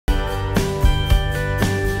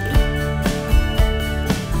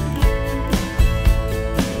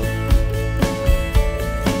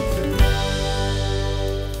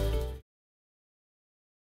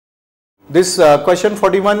This question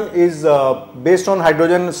 41 is based on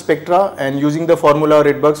hydrogen spectra and using the formula,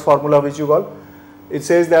 Redwing's formula which you call. It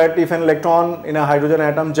says that if an electron in a hydrogen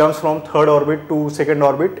atom jumps from third orbit to second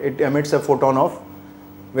orbit, it emits a photon of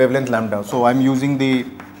wavelength lambda. So I am using the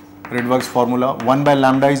Redwing's formula. 1 by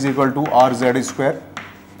lambda is equal to Rz square,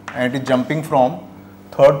 and it is jumping from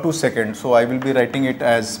third to second. So I will be writing it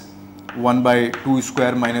as 1 by 2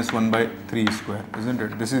 square minus 1 by 3 square, isn't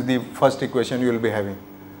it? This is the first equation you will be having.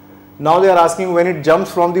 Now they are asking when it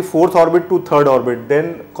jumps from the fourth orbit to third orbit,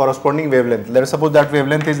 then corresponding wavelength. Let us suppose that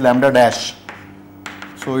wavelength is lambda dash.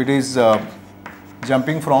 So it is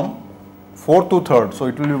jumping from fourth to third. So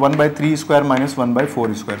it will be 1 by 3 square minus 1 by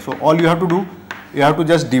 4 square. So all you have to do, you have to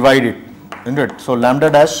just divide it, isn't it? So lambda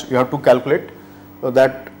dash you have to calculate. So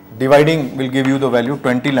that dividing will give you the value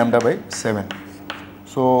 20 lambda by 7.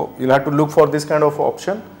 So you will have to look for this kind of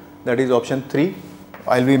option, that is option 3.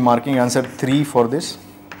 I will be marking answer 3 for this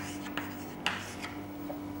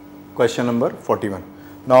question number 41.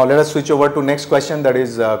 Now let us switch over to next question, that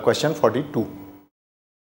is question 42.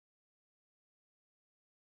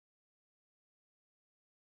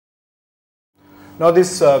 Now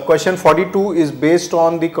this question 42 is based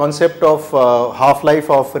on the concept of half-life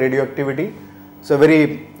of radioactivity. It's a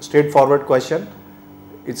very straightforward question.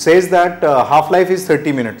 It says that half-life is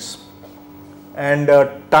 30 minutes and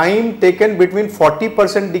time taken between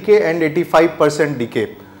 40% decay and 85%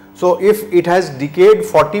 decay. So if it has decayed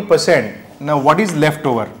 40%, now what is left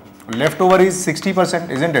over? Left over is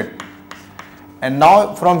 60%, isn't it? And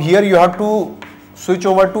now from here you have to switch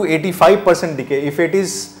over to 85% decay. If it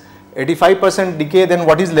is 85% decay, then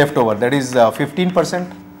what is left over? That is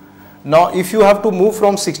 15%. Now if you have to move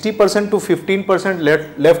from 60% to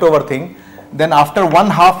 15% leftover thing, then after one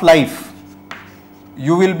half life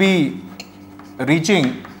you will be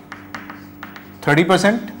reaching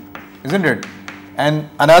 30%, isn't it? And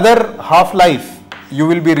another half life you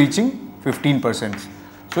will be reaching 15%.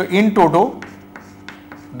 So in total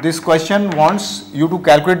this question wants you to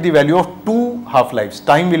calculate the value of two half lives.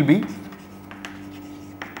 Time will be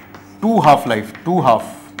two half life.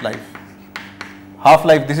 Half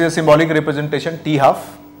life, this is a symbolic representation, T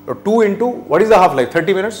half. So 2 into, what is the half life?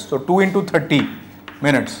 30 minutes. So 2 into 30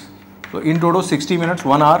 minutes. So in total 60 minutes,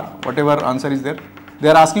 1 hour, whatever answer is there. They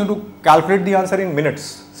are asking you to calculate the answer in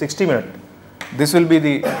minutes, 60 minutes. This will be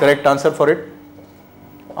the correct answer for it.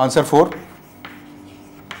 Answer 4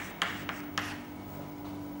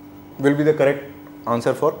 will be the correct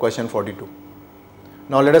answer for question 42.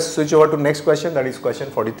 Now let us switch over to next question, that is question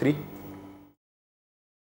 43.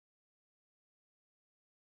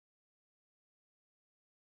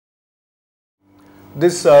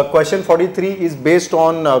 This question 43 is based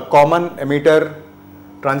on common emitter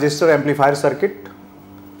transistor amplifier circuit.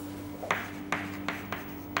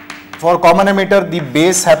 For common emitter, the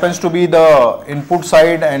base happens to be the input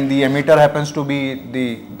side and the emitter happens to be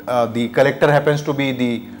the collector happens to be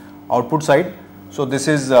the output side. So this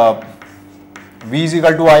is V is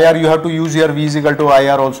equal to IR, you have to use here V is equal to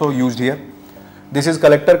IR also used here. This is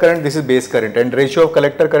collector current, this is base current, and ratio of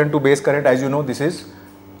collector current to base current, as you know, this is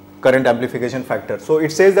current amplification factor. So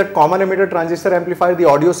it says that common emitter transistor amplifier the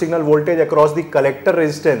audio signal voltage across the collector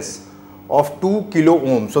resistance of 2 kilo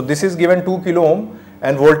ohm. So this is given 2 kilo ohm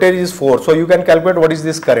and voltage is 4. So you can calculate what is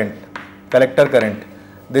this current, collector current.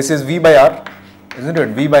 This is V by R, isn't it?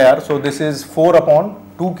 V by R. So this is 4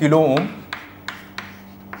 upon 2 kilo ohm.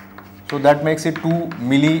 So that makes it 2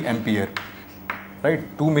 milliampere, right?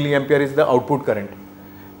 2 milliampere is the output current.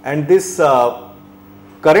 And this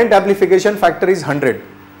current amplification factor is 100.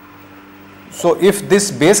 So if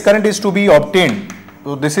this base current is to be obtained,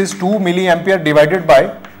 so this is 2 milliampere divided by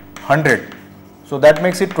 100. So that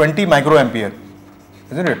makes it 20 microampere,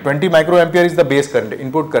 isn't it? 20 microampere is the base current,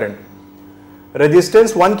 input current.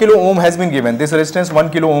 Resistance 1 kilo ohm has been given. This resistance 1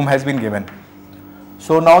 kilo ohm has been given.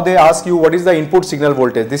 So now they ask you what is the input signal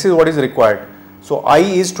voltage. This is what is required. So I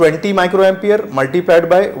is 20 microampere multiplied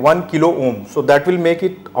by 1 kilo ohm. So that will make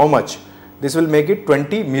it how much? This will make it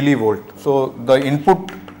 20 millivolt. So the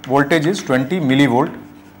input voltage is 20 millivolt.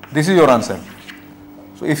 This is your answer.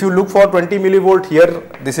 So if you look for 20 millivolt here,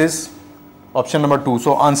 this is option number 2.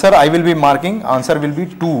 So answer I will be marking, answer will be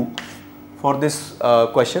 2 for this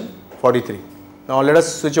question 43. Now let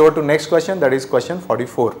us switch over to next question, that is question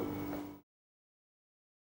 44.